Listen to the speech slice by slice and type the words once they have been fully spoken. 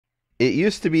It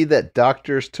used to be that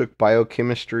doctors took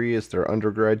biochemistry as their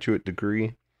undergraduate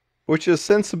degree, which is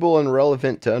sensible and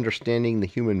relevant to understanding the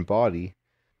human body.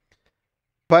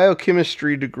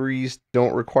 Biochemistry degrees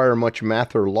don't require much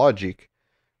math or logic,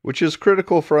 which is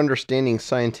critical for understanding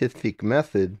scientific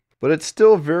method, but it's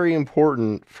still very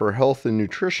important for health and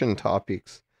nutrition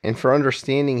topics and for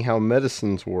understanding how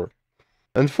medicines work.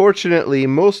 Unfortunately,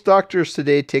 most doctors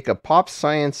today take a pop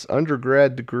science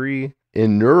undergrad degree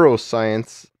in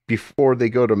neuroscience before they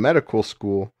go to medical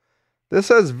school. This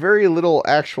has very little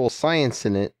actual science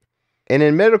in it, and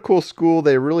in medical school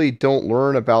they really don't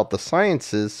learn about the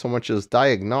sciences so much as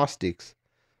diagnostics,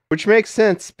 which makes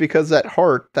sense because at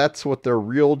heart that's what their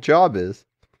real job is.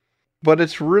 But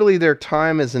it's really their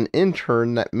time as an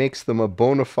intern that makes them a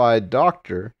bona fide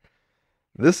doctor.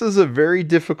 This is a very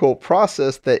difficult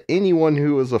process that anyone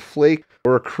who is a flake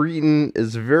or a cretin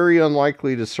is very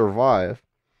unlikely to survive.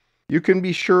 You can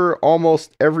be sure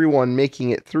almost everyone making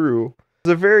it through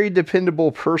is a very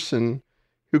dependable person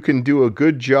who can do a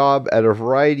good job at a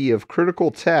variety of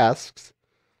critical tasks,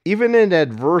 even in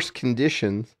adverse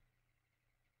conditions.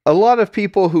 A lot of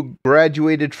people who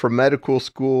graduated from medical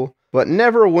school but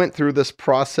never went through this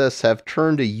process have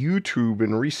turned to YouTube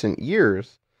in recent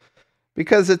years,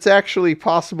 because it's actually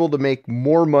possible to make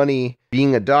more money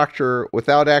being a doctor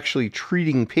without actually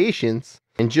treating patients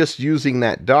and just using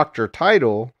that doctor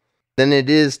title than it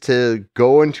is to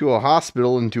go into a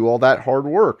hospital and do all that hard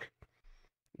work.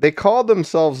 They call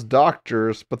themselves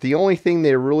doctors, but the only thing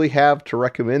they really have to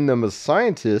recommend them as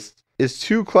scientists is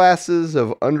 2 classes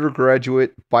of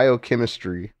undergraduate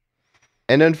biochemistry.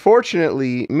 And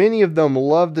unfortunately, many of them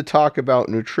love to talk about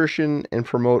nutrition and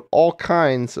promote all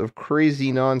kinds of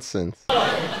crazy nonsense.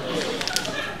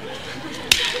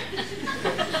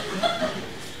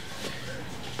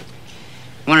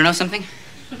 Want to know something?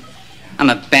 I'm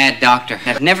a bad doctor.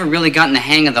 I've never really gotten the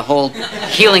hang of the whole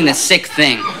healing the sick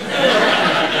thing.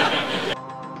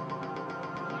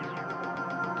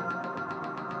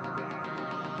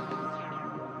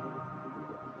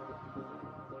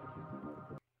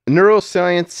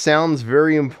 Neuroscience sounds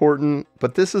very important,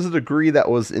 but this is a degree that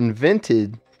was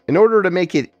invented in order to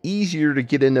make it easier to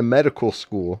get into medical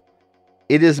school.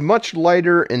 It is much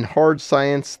lighter in hard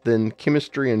science than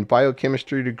chemistry and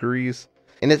biochemistry degrees,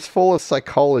 and it's full of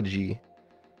psychology.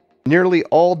 Nearly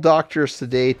all doctors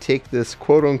today take this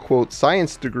quote-unquote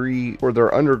science degree for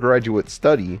their undergraduate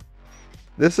study.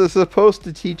 This is supposed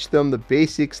to teach them the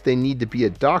basics they need to be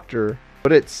a doctor,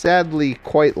 but it's sadly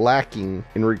quite lacking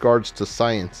in regards to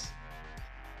science.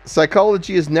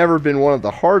 Psychology has never been one of the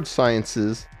hard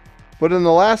sciences, but in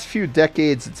the last few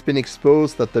decades it's been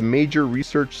exposed that the major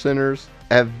research centers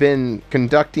have been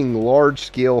conducting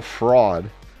large-scale fraud.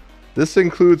 This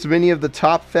includes many of the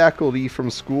top faculty from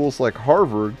schools like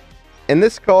Harvard, and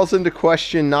this calls into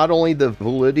question not only the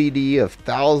validity of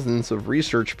thousands of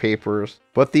research papers,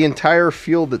 but the entire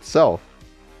field itself.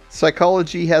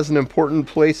 Psychology has an important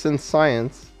place in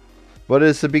science, but it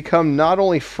has become not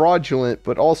only fraudulent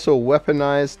but also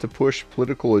weaponized to push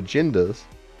political agendas.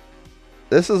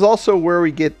 This is also where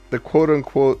we get the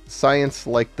quote-unquote science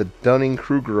like the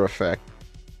Dunning-Kruger effect.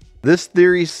 This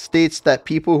theory states that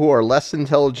people who are less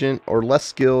intelligent or less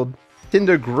skilled tend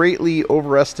to greatly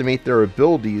overestimate their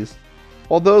abilities,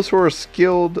 while those who are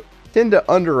skilled tend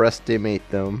to underestimate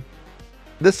them.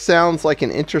 This sounds like an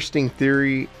interesting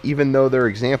theory, even though their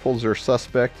examples are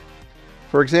suspect.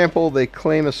 For example, they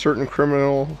claim a certain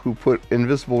criminal who put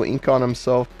invisible ink on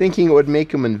himself, thinking it would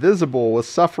make him invisible, was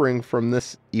suffering from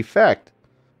this effect.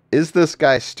 Is this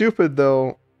guy stupid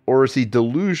though, or is he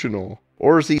delusional,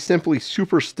 or is he simply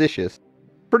superstitious?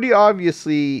 Pretty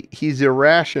obviously, he's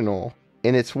irrational,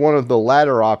 and it's one of the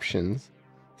latter options,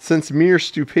 since mere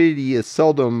stupidity is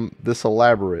seldom this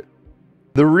elaborate.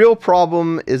 The real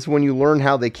problem is when you learn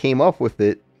how they came up with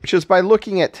it, which is by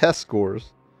looking at test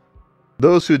scores.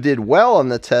 Those who did well on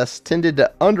the test tended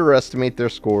to underestimate their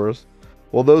scores,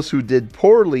 while those who did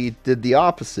poorly did the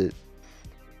opposite.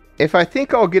 If I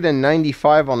think I'll get a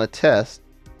 95 on a test,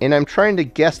 and I'm trying to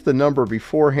guess the number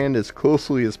beforehand as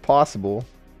closely as possible,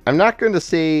 I'm not going to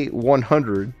say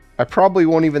 100. I probably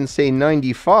won't even say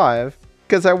 95,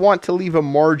 because I want to leave a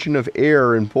margin of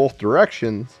error in both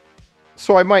directions.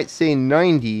 So I might say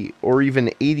 90 or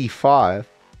even 85.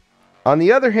 On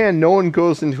the other hand, no one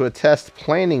goes into a test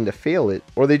planning to fail it,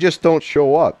 or they just don't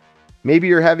show up. Maybe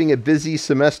you're having a busy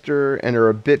semester and are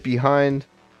a bit behind,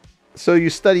 so you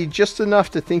study just enough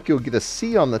to think you'll get a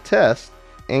C on the test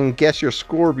and guess your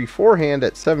score beforehand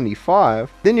at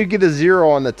 75. Then you get a 0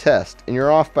 on the test and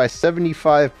you're off by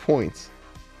 75 points.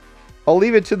 I'll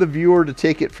leave it to the viewer to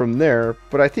take it from there,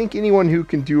 but I think anyone who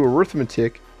can do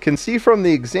arithmetic can see from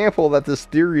the example that this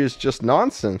theory is just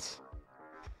nonsense.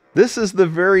 This is the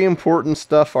very important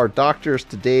stuff our doctors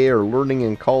today are learning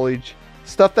in college,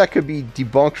 stuff that could be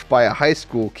debunked by a high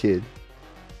school kid.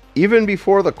 Even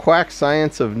before the quack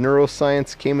science of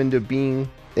neuroscience came into being,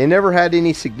 they never had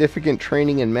any significant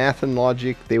training in math and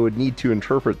logic they would need to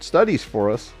interpret studies for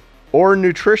us, or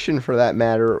nutrition for that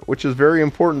matter, which is very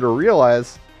important to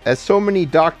realize, as so many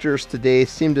doctors today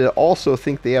seem to also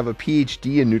think they have a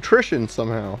PhD in nutrition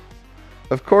somehow.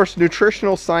 Of course,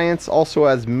 nutritional science also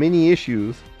has many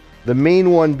issues, the main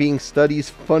one being studies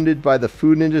funded by the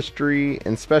food industry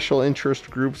and special interest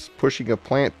groups pushing a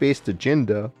plant-based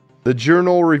agenda. The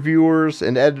journal reviewers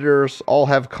and editors all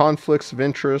have conflicts of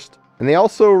interest, and they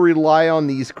also rely on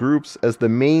these groups as the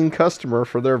main customer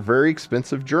for their very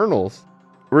expensive journals.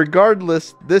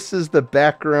 Regardless, this is the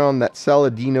background that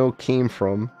Saladino came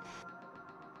from.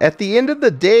 At the end of the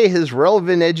day, his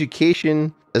relevant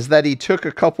education is that he took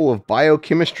a couple of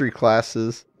biochemistry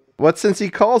classes, but since he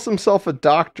calls himself a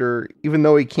doctor, even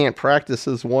though he can't practice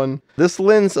as one, this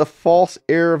lends a false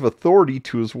air of authority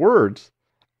to his words.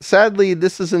 Sadly,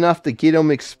 this is enough to get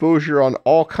him exposure on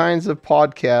all kinds of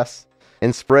podcasts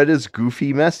and spread his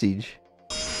goofy message.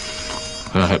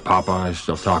 I hit Popeyes,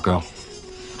 Del Taco.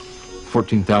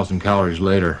 14,000 calories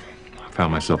later, I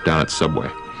found myself down at Subway,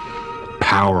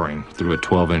 powering through a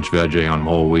 12-inch veggie on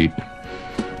whole wheat,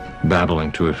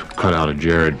 battling to cut out a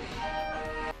Jared.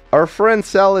 Our friend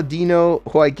Saladino,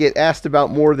 who I get asked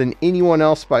about more than anyone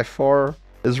else by far,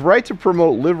 is right to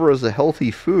promote liver as a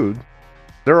healthy food.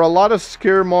 There are a lot of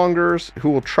scaremongers who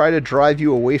will try to drive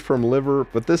you away from liver,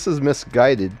 but this is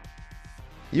misguided.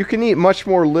 You can eat much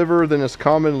more liver than is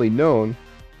commonly known,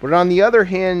 but on the other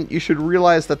hand, you should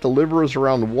realize that the liver is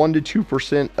around 1 to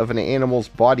 2% of an animal's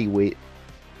body weight.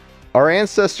 Our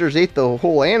ancestors ate the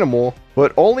whole animal,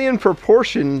 but only in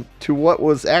proportion to what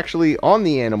was actually on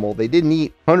the animal. They didn't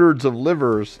eat hundreds of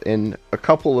livers and a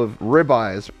couple of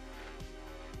ribeyes.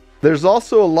 There's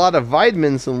also a lot of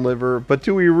vitamins in liver, but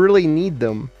do we really need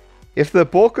them? If the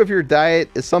bulk of your diet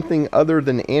is something other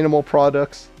than animal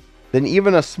products, then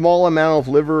even a small amount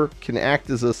of liver can act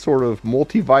as a sort of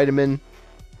multivitamin.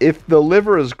 If the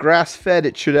liver is grass-fed,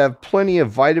 it should have plenty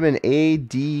of vitamin A,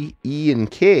 D, E,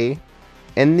 and K,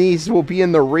 and these will be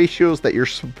in the ratios that you're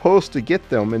supposed to get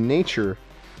them in nature.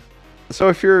 So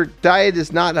if your diet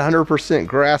is not 100%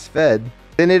 grass-fed,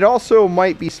 then it also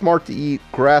might be smart to eat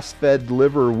grass-fed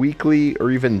liver weekly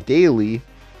or even daily,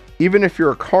 even if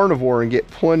you're a carnivore and get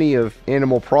plenty of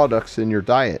animal products in your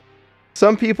diet.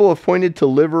 Some people have pointed to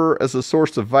liver as a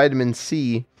source of vitamin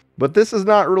C, but this is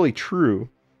not really true.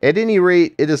 At any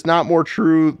rate, it is not more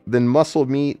true than muscle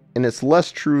meat, and it's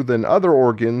less true than other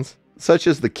organs, such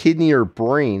as the kidney or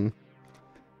brain.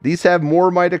 These have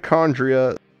more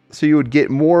mitochondria, so you would get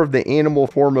more of the animal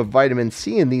form of vitamin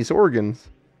C in these organs.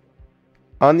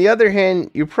 On the other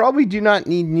hand, you probably do not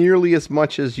need nearly as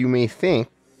much as you may think,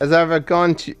 as I've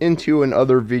gone into in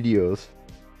other videos.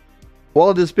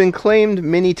 While it has been claimed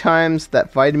many times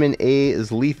that vitamin A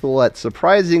is lethal at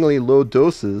surprisingly low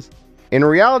doses, in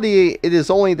reality it is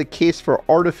only the case for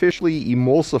artificially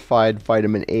emulsified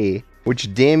vitamin A,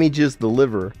 which damages the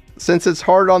liver. Since it's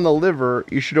hard on the liver,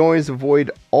 you should always avoid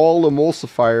all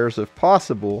emulsifiers if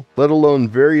possible, let alone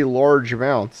very large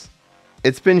amounts.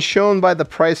 It's been shown by the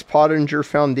Price Pottinger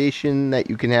Foundation that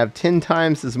you can have 10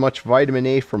 times as much vitamin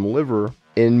A from liver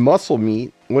in muscle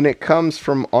meat when it comes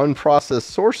from unprocessed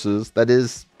sources, that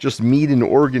is, just meat and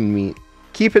organ meat.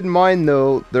 Keep in mind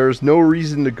though, there's no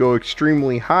reason to go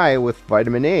extremely high with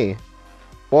vitamin A.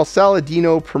 While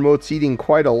Saladino promotes eating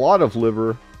quite a lot of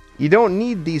liver, you don't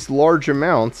need these large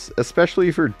amounts, especially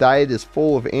if your diet is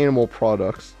full of animal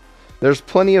products. There's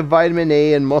plenty of vitamin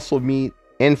A in muscle meat,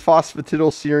 and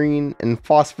phosphatidylserine and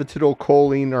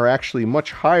phosphatidylcholine are actually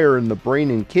much higher in the brain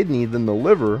and kidney than the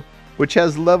liver, which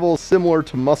has levels similar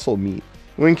to muscle meat.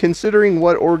 When considering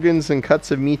what organs and cuts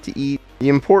of meat to eat, the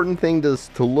important thing is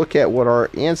to look at what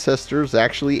our ancestors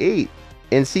actually ate,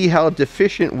 and see how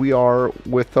deficient we are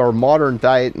with our modern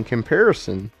diet in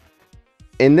comparison.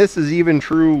 And this is even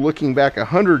true looking back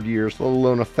 100 years, let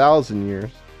alone 1,000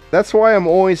 years. That's why I'm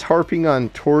always harping on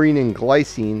taurine and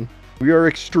glycine. We are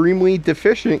extremely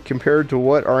deficient compared to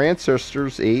what our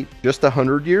ancestors ate just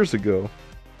 100 years ago.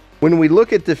 When we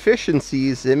look at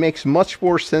deficiencies, it makes much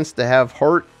more sense to have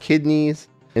heart, kidneys,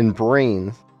 and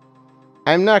brains.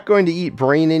 I'm not going to eat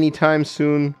brain anytime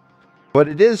soon, but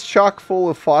it is chock full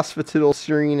of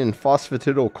phosphatidylserine and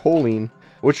phosphatidylcholine,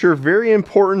 which are very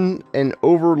important and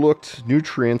overlooked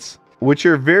nutrients, which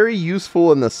are very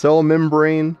useful in the cell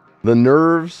membrane, the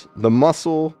nerves, the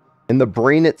muscle, and the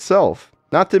brain itself,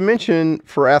 not to mention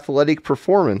for athletic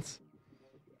performance.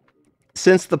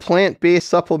 Since the plant-based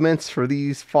supplements for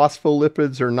these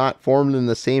phospholipids are not formed in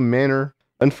the same manner,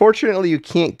 unfortunately you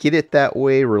can't get it that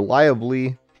way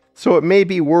reliably, so it may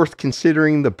be worth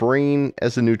considering the brain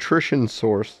as a nutrition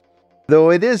source,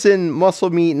 though it is in muscle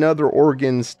meat and other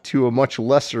organs to a much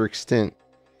lesser extent.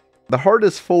 The heart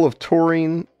is full of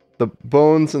taurine, the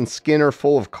bones and skin are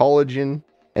full of collagen,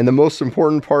 and the most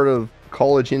important part of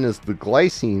collagen is the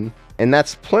glycine, and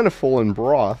that's plentiful in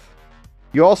broth.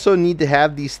 You also need to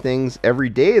have these things every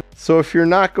day, so if you're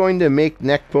not going to make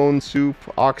neck bone soup,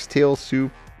 oxtail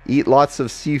soup, eat lots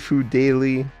of seafood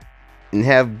daily, and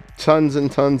have tons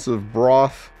and tons of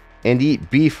broth, and eat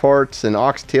beef hearts and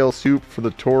oxtail soup for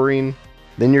the taurine,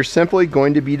 then you're simply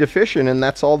going to be deficient, and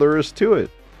that's all there is to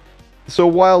it. So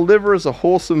while liver is a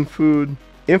wholesome food,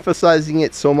 emphasizing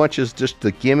it so much is just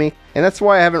a gimmick, and that's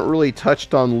why I haven't really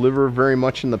touched on liver very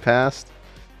much in the past.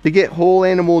 To get whole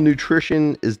animal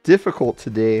nutrition is difficult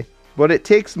today, but it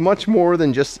takes much more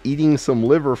than just eating some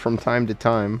liver from time to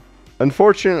time.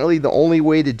 Unfortunately, the only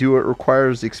way to do it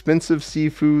requires expensive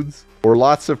seafoods, or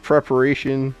lots of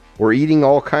preparation, or eating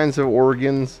all kinds of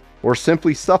organs, or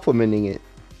simply supplementing it.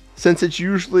 Since it's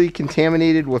usually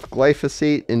contaminated with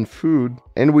glyphosate in food,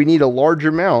 and we need a large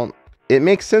amount, it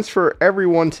makes sense for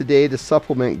everyone today to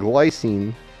supplement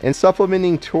glycine, and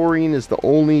supplementing taurine is the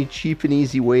only cheap and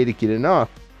easy way to get enough.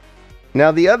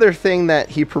 Now the other thing that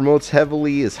he promotes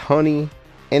heavily is honey,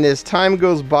 and as time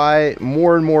goes by,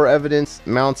 more and more evidence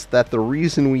mounts that the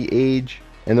reason we age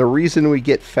and the reason we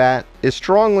get fat is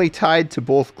strongly tied to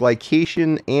both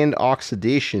glycation and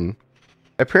oxidation.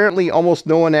 Apparently almost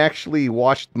no one actually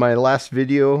watched my last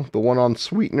video, the one on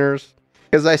sweeteners,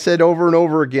 because I said over and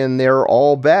over again they're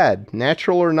all bad,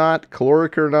 natural or not,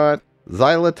 caloric or not,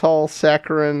 xylitol,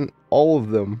 saccharin, all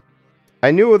of them. I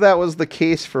knew that was the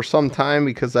case for some time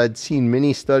because I'd seen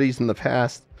many studies in the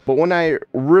past, but when I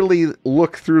really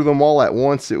looked through them all at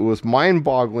once, it was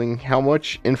mind-boggling how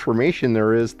much information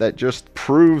there is that just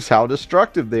proves how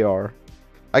destructive they are.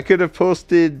 I could have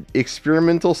posted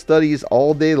experimental studies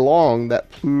all day long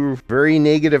that prove very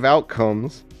negative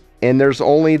outcomes, and there's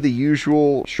only the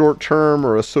usual short-term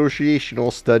or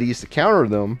associational studies to counter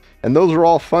them, and those are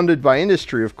all funded by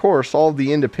industry, of course. All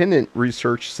the independent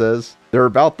research says they're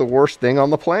about the worst thing on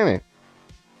the planet.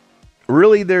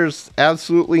 Really, there's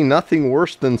absolutely nothing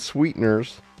worse than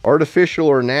sweeteners, artificial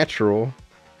or natural.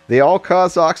 They all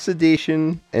cause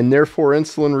oxidation and therefore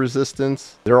insulin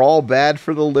resistance. They're all bad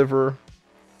for the liver,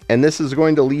 and this is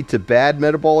going to lead to bad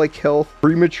metabolic health,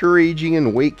 premature aging,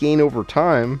 and weight gain over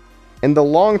time. And the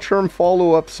long-term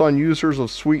follow-ups on users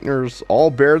of sweeteners all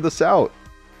bear this out.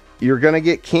 You're going to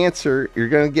get cancer, you're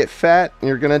going to get fat, and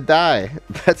you're going to die.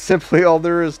 That's simply all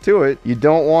there is to it. You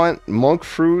don't want monk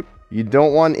fruit, you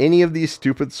don't want any of these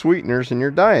stupid sweeteners in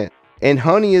your diet. And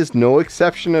honey is no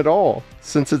exception at all,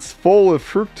 since it's full of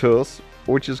fructose,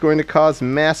 which is going to cause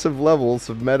massive levels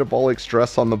of metabolic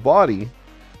stress on the body.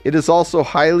 It is also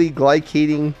highly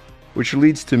glycating, which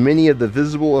leads to many of the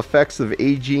visible effects of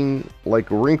aging, like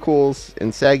wrinkles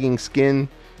and sagging skin.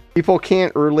 People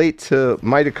can't relate to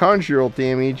mitochondrial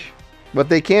damage, but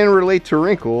they can relate to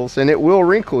wrinkles, and it will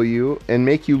wrinkle you and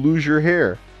make you lose your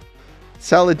hair.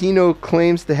 Saladino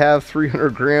claims to have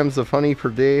 300 grams of honey per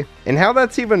day, and how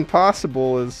that's even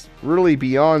possible is really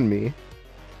beyond me.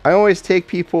 I always take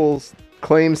people's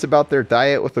claims about their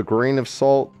diet with a grain of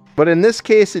salt, but in this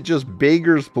case it just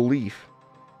beggars belief.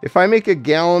 If I make a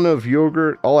gallon of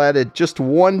yogurt, I'll add just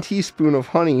 1 teaspoon of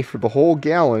honey for the whole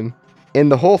gallon,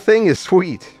 and the whole thing is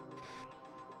sweet.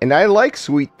 And I like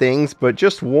sweet things, but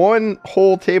just 1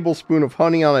 whole tablespoon of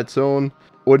honey on its own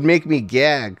would make me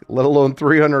gag, let alone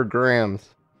 300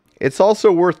 grams. It's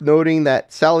also worth noting that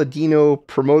Saladino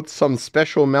promotes some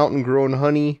special mountain-grown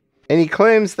honey, and he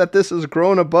claims that this is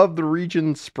grown above the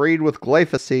region sprayed with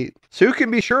glyphosate, so you can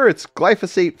be sure it's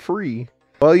glyphosate-free.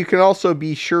 Well, you can also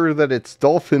be sure that it's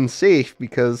dolphin safe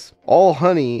because all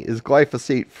honey is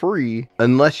glyphosate free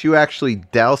unless you actually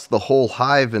douse the whole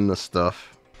hive in the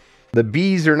stuff. The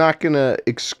bees are not going to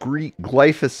excrete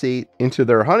glyphosate into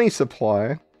their honey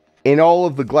supply, and all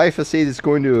of the glyphosate is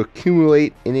going to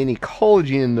accumulate in any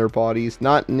collagen in their bodies,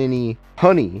 not in any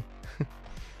honey.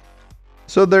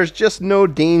 So there's just no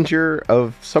danger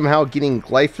of somehow getting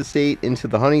glyphosate into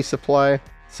the honey supply,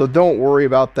 so don't worry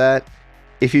about that.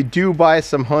 If you do buy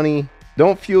some honey,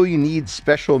 don't feel you need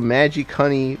special magic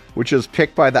honey, which is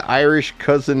picked by the Irish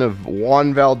cousin of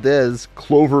Juan Valdez,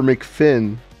 Clover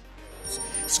McFinn.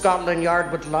 Scotland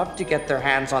Yard would love to get their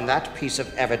hands on that piece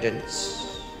of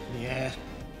evidence. Yeah,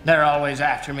 they're always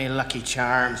after me, Lucky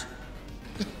Charms.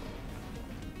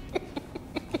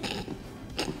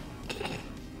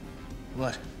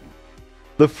 What?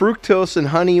 The fructose in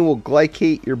honey will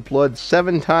glycate your blood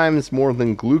 7 times more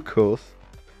than glucose.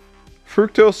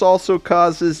 Fructose also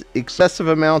causes excessive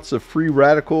amounts of free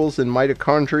radicals in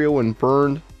mitochondria when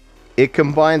burned. It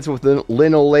combines with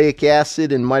linoleic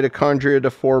acid in mitochondria to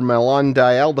form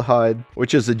malondialdehyde,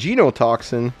 which is a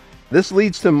genotoxin. This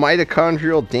leads to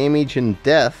mitochondrial damage and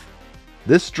death.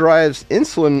 This drives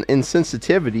insulin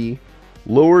insensitivity,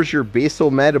 lowers your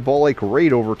basal metabolic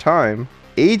rate over time,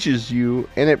 ages you,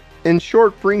 and it in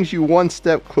short brings you one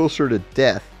step closer to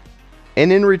death.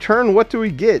 And in return, what do we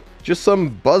get? Just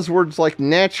some buzzwords like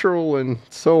natural and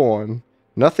so on.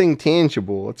 Nothing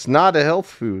tangible. It's not a health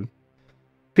food.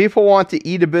 People want to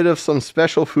eat a bit of some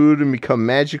special food and become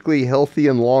magically healthy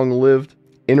and long-lived.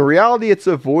 In reality, it's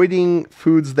avoiding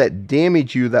foods that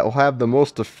damage you that will have the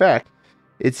most effect.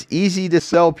 It's easy to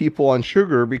sell people on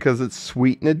sugar because it's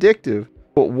sweet and addictive.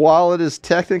 But while it is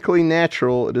technically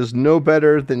natural, it is no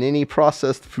better than any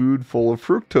processed food full of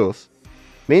fructose.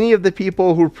 Many of the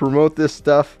people who promote this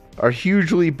stuff are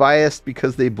hugely biased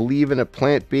because they believe in a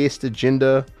plant-based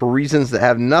agenda for reasons that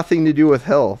have nothing to do with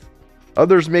health.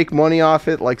 Others make money off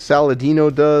it like Saladino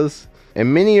does,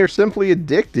 and many are simply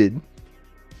addicted.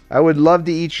 I would love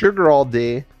to eat sugar all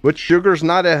day, but sugar's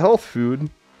not a health food,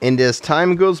 and as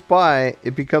time goes by,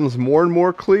 it becomes more and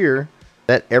more clear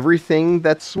that everything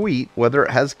that's sweet, whether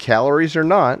it has calories or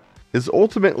not, is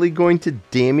ultimately going to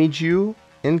damage you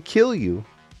and kill you.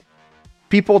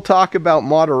 People talk about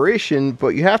moderation, but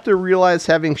you have to realize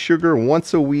having sugar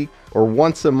once a week or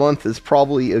once a month is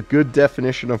probably a good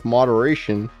definition of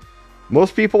moderation.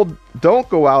 Most people don't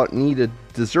go out and eat a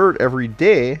dessert every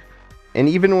day, and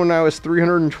even when I was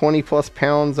 320 plus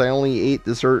pounds, I only ate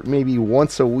dessert maybe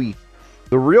once a week.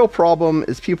 The real problem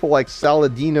is people like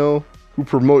Saladino who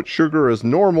promote sugar as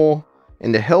normal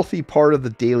and a healthy part of the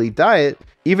daily diet,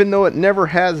 even though it never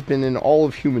has been in all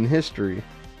of human history.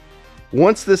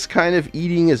 Once this kind of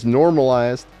eating is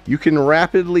normalized, you can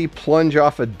rapidly plunge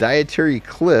off a dietary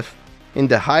cliff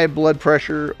into high blood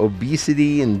pressure,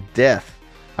 obesity, and death.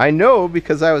 I know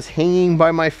because I was hanging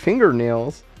by my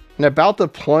fingernails and about to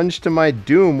plunge to my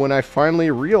doom when I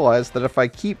finally realized that if I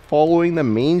keep following the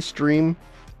mainstream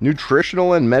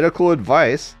nutritional and medical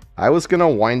advice, I was gonna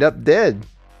wind up dead.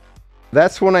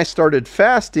 That's when I started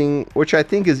fasting, which I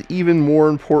think is even more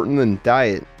important than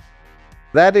diet.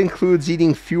 That includes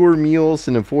eating fewer meals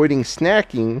and avoiding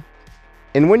snacking.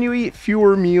 And when you eat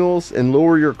fewer meals and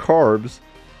lower your carbs,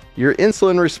 your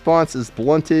insulin response is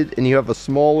blunted and you have a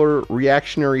smaller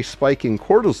reactionary spike in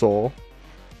cortisol.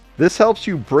 This helps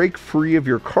you break free of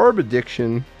your carb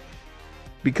addiction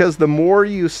because the more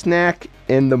you snack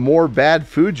and the more bad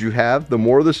foods you have, the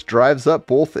more this drives up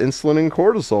both insulin and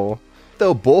cortisol.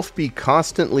 They'll both be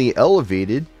constantly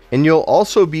elevated and you'll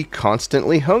also be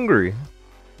constantly hungry.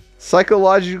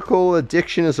 Psychological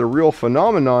addiction is a real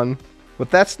phenomenon,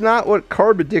 but that's not what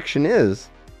carb addiction is.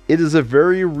 It is a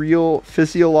very real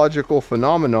physiological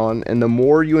phenomenon, and the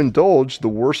more you indulge, the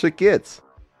worse it gets.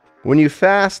 When you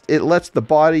fast, it lets the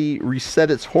body reset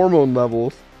its hormone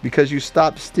levels because you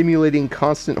stop stimulating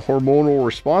constant hormonal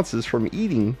responses from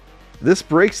eating. This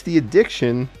breaks the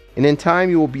addiction, and in time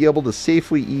you will be able to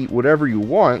safely eat whatever you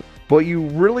want, but you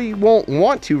really won't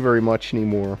want to very much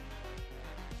anymore.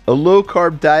 A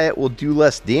low-carb diet will do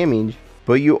less damage,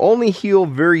 but you only heal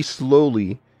very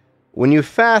slowly. When you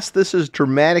fast, this is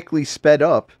dramatically sped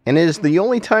up, and it is the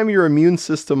only time your immune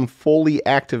system fully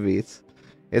activates.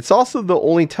 It's also the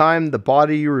only time the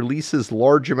body releases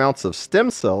large amounts of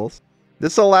stem cells.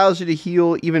 This allows you to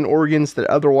heal even organs that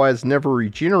otherwise never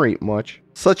regenerate much,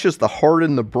 such as the heart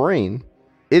and the brain.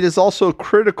 It is also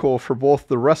critical for both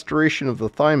the restoration of the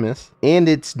thymus, and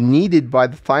it's needed by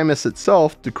the thymus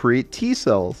itself to create T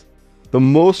cells, the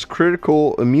most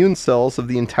critical immune cells of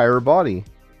the entire body.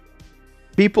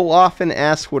 People often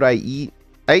ask what I eat.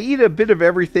 I eat a bit of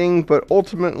everything, but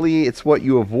ultimately it's what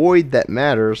you avoid that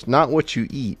matters, not what you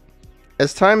eat.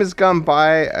 As time has gone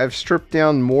by, I've stripped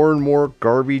down more and more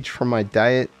garbage from my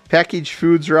diet. Packaged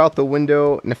foods are out the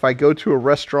window, and if I go to a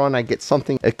restaurant, I get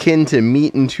something akin to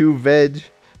meat and 2 veg.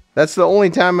 That's the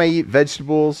only time I eat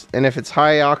vegetables, and if it's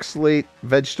high oxalate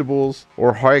vegetables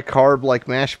or high carb like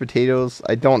mashed potatoes,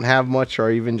 I don't have much or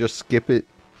I even just skip it.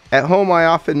 At home I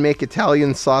often make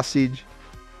Italian sausage.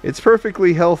 It's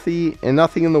perfectly healthy and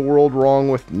nothing in the world wrong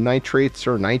with nitrates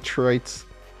or nitrites,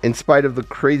 in spite of the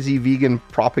crazy vegan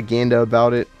propaganda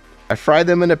about it. I fry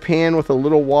them in a pan with a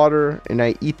little water and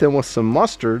I eat them with some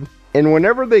mustard, and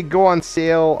whenever they go on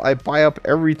sale, I buy up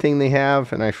everything they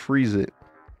have and I freeze it.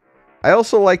 I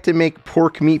also like to make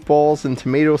pork meatballs and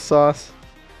tomato sauce.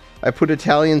 I put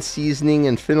Italian seasoning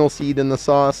and fennel seed in the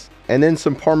sauce, and then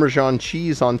some Parmesan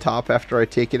cheese on top after I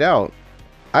take it out.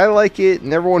 I like it,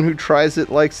 and everyone who tries it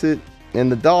likes it,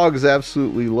 and the dogs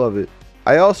absolutely love it.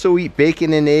 I also eat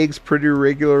bacon and eggs pretty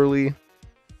regularly,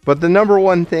 but the number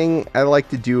one thing I like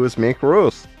to do is make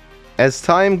roast. As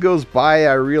time goes by,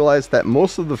 I realize that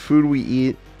most of the food we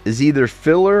eat is either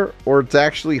filler or it's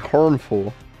actually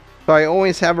harmful. So I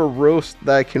always have a roast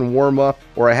that I can warm up,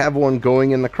 or I have one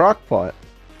going in the crock pot.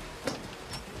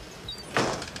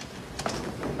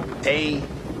 A,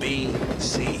 B,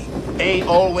 C. A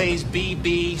always B,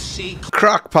 B, C.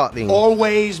 Crock potting.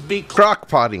 Always be Crock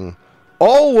potting.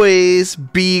 Always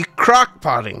be crock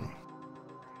potting.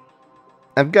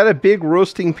 I've got a big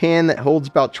roasting pan that holds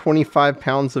about 25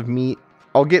 pounds of meat.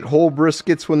 I'll get whole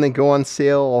briskets when they go on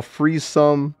sale. I'll freeze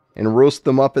some and roast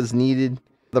them up as needed.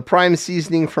 The prime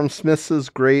seasoning from Smith's is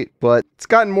great, but it's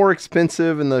gotten more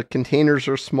expensive and the containers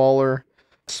are smaller.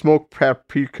 Smoked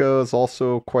paprika is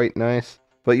also quite nice,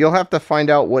 but you'll have to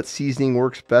find out what seasoning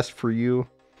works best for you.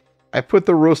 I put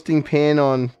the roasting pan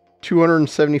on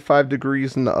 275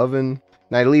 degrees in the oven,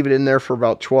 and I leave it in there for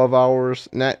about 12 hours,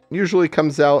 and that usually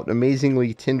comes out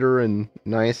amazingly tender and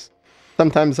nice.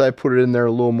 Sometimes I put it in there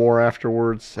a little more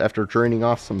afterwards, after draining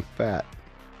off some fat.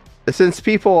 Since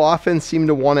people often seem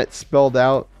to want it spelled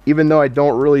out, even though I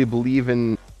don't really believe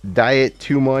in diet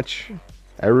too much,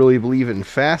 I really believe in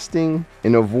fasting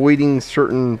and avoiding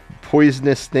certain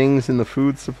poisonous things in the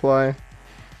food supply.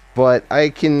 But I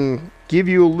can give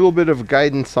you a little bit of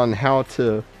guidance on how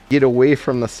to get away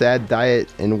from the sad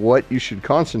diet and what you should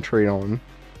concentrate on.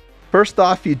 First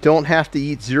off, you don't have to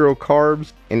eat zero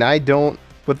carbs, and I don't,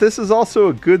 but this is also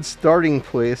a good starting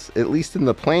place, at least in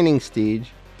the planning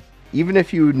stage, even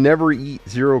if you never eat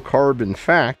zero carb in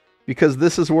fact, because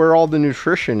this is where all the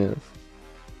nutrition is.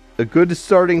 A good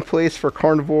starting place for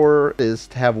carnivore is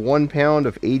to have 1 pound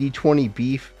of 80/20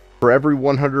 beef for every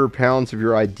 100 pounds of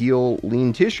your ideal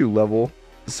lean tissue level.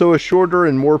 So a shorter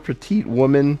and more petite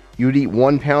woman, you'd eat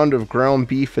 1 pound of ground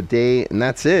beef a day, and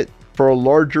that's it. For a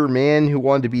larger man who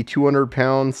wanted to be 200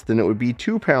 pounds, then it would be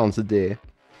 2 pounds a day.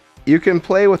 You can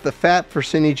play with the fat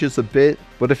percentages a bit,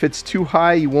 but if it's too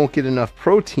high, you won't get enough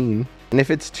protein, and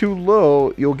if it's too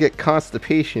low, you'll get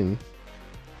constipation.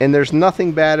 And there's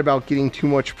nothing bad about getting too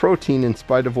much protein, in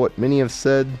spite of what many have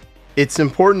said. It's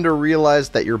important to realize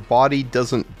that your body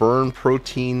doesn't burn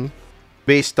protein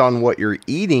based on what you're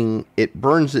eating. It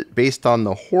burns it based on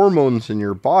the hormones in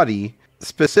your body,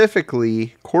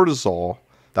 specifically cortisol.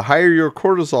 The higher your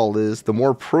cortisol is, the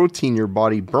more protein your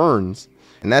body burns,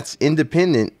 and that's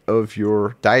independent of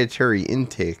your dietary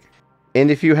intake. And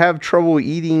if you have trouble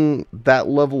eating that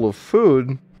level of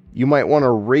food, you might want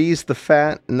to raise the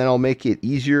fat, and that'll make it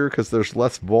easier because there's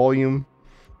less volume.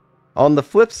 On the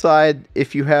flip side,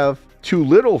 if you have too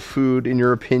little food, in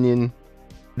your opinion,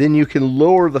 then you can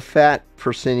lower the fat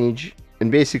percentage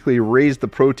and basically raise the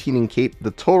protein and keep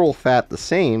the total fat the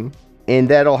same, and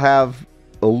that'll have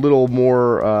a little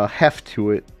more heft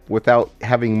to it without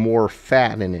having more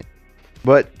fat in it.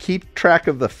 But keep track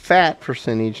of the fat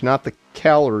percentage, not the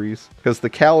calories, because the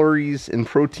calories and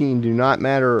protein do not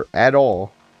matter at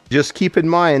all. Just keep in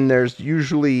mind there's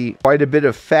usually quite a bit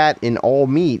of fat in all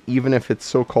meat, even if it's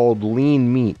so-called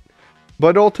lean meat.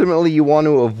 But ultimately you want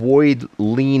to avoid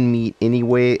lean meat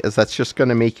anyway, as that's just going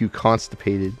to make you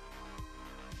constipated.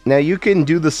 Now you can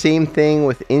do the same thing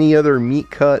with any other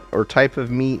meat cut or type of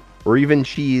meat, or even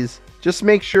cheese. Just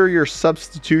make sure your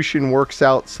substitution works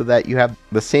out so that you have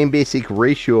the same basic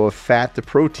ratio of fat to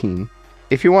protein.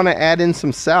 If you want to add in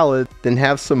some salad, then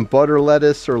have some butter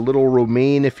lettuce or little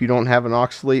romaine if you don't have an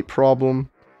oxalate problem.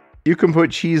 You can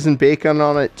put cheese and bacon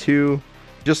on it too.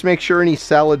 Just make sure any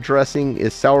salad dressing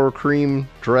is sour cream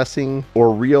dressing,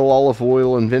 or real olive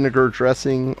oil and vinegar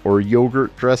dressing, or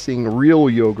yogurt dressing, real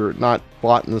yogurt, not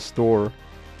bought in the store.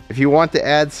 If you want to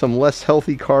add some less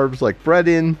healthy carbs like bread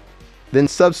in, then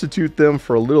substitute them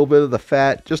for a little bit of the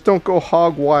fat. Just don't go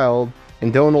hog wild,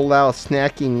 and don't allow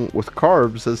snacking with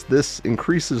carbs, as this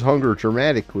increases hunger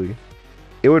dramatically.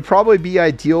 It would probably be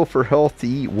ideal for health to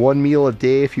eat 1 meal a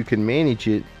day if you can manage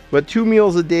it, but 2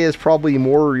 meals a day is probably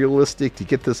more realistic to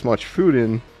get this much food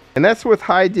in, and that's with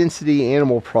high density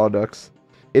animal products.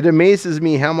 It amazes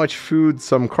me how much food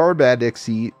some carb addicts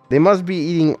eat. They must be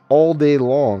eating all day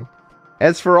long.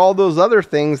 As for all those other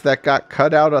things that got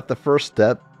cut out at the first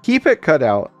step, keep it cut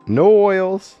out. No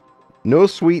oils, no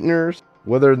sweeteners,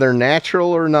 whether they're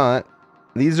natural or not.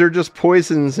 These are just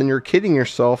poisons, and you're kidding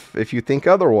yourself if you think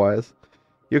otherwise.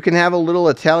 You can have a little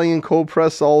Italian cold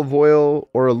pressed olive oil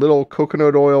or a little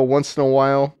coconut oil once in a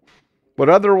while, but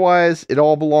otherwise it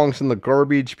all belongs in the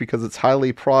garbage because it's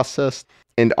highly processed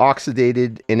and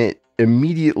oxidated, and it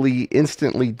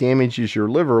instantly damages your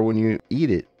liver when you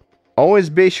eat it. Always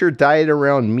base your diet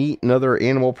around meat and other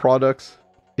animal products.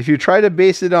 If you try to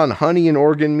base it on honey and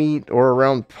organ meat or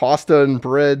around pasta and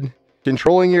bread,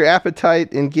 controlling your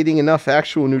appetite and getting enough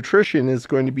actual nutrition is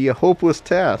going to be a hopeless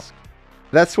task.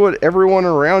 That's what everyone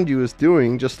around you is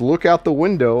doing. Just look out the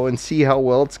window and see how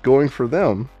well it's going for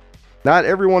them. Not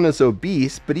everyone is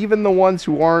obese, but even the ones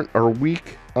who aren't are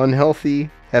weak, unhealthy,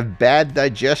 have bad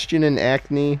digestion and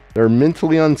acne, they're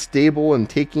mentally unstable and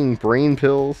taking brain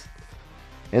pills,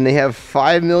 and they have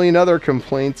 5 million other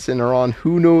complaints and are on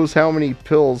who knows how many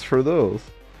pills for those.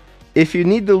 If you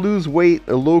need to lose weight,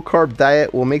 a low-carb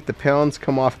diet will make the pounds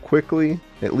come off quickly,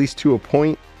 at least to a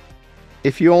point.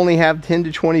 If you only have 10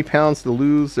 to 20 pounds to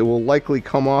lose, it will likely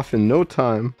come off in no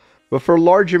time. But for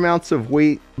large amounts of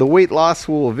weight, the weight loss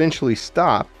will eventually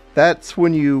stop. That's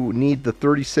when you need the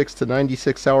 36 to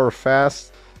 96 hour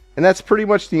fast. And that's pretty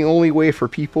much the only way for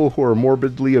people who are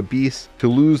morbidly obese to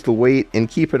lose the weight and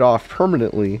keep it off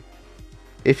permanently.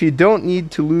 If you don't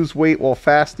need to lose weight while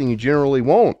fasting, you generally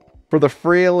won't. For the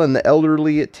frail and the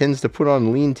elderly, it tends to put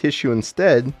on lean tissue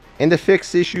instead, and to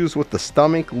fix issues with the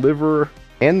stomach, liver,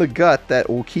 and the gut that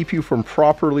will keep you from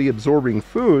properly absorbing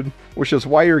food, which is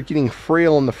why you're getting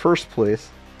frail in the first place.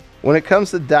 When it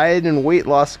comes to diet and weight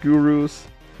loss gurus,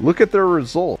 look at their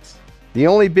results. The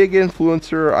only big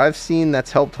influencer I've seen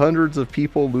that's helped hundreds of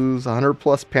people lose 100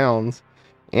 plus pounds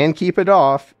and keep it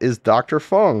off is Dr.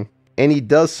 Fung, and he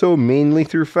does so mainly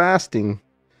through fasting.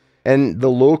 And the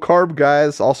low carb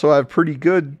guys also have pretty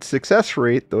good success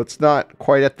rate, though it's not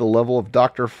quite at the level of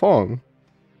Dr. Fung.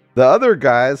 The other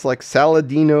guys like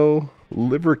Saladino,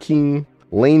 Liver King,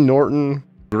 Lane Norton,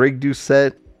 Greg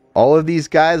Doucette, all of these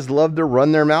guys love to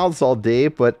run their mouths all day,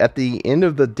 but at the end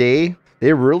of the day,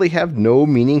 they really have no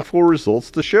meaningful results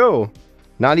to show,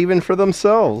 not even for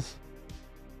themselves.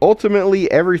 Ultimately,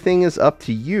 everything is up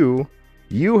to you.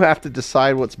 You have to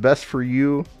decide what's best for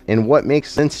you and what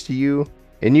makes sense to you,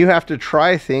 and you have to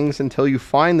try things until you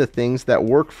find the things that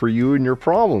work for you and your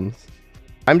problems.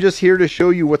 I'm just here to show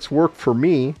you what's worked for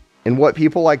me and what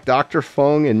people like Dr.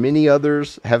 Fung and many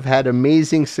others have had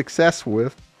amazing success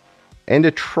with, and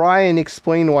to try and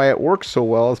explain why it works so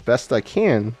well as best I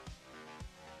can.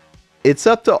 It's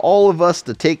up to all of us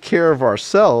to take care of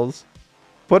ourselves,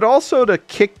 but also to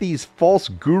kick these false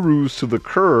gurus to the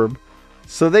curb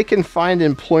so they can find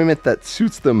employment that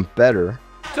suits them better.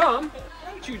 Tom,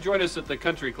 why don't you join us at the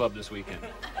country club this weekend?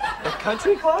 The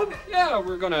country club? Yeah,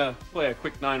 we're gonna play a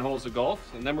quick 9 holes of golf,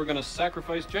 and then we're gonna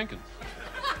sacrifice Jenkins.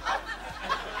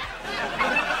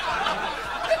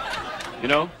 You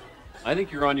know, I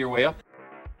think you're on your way up.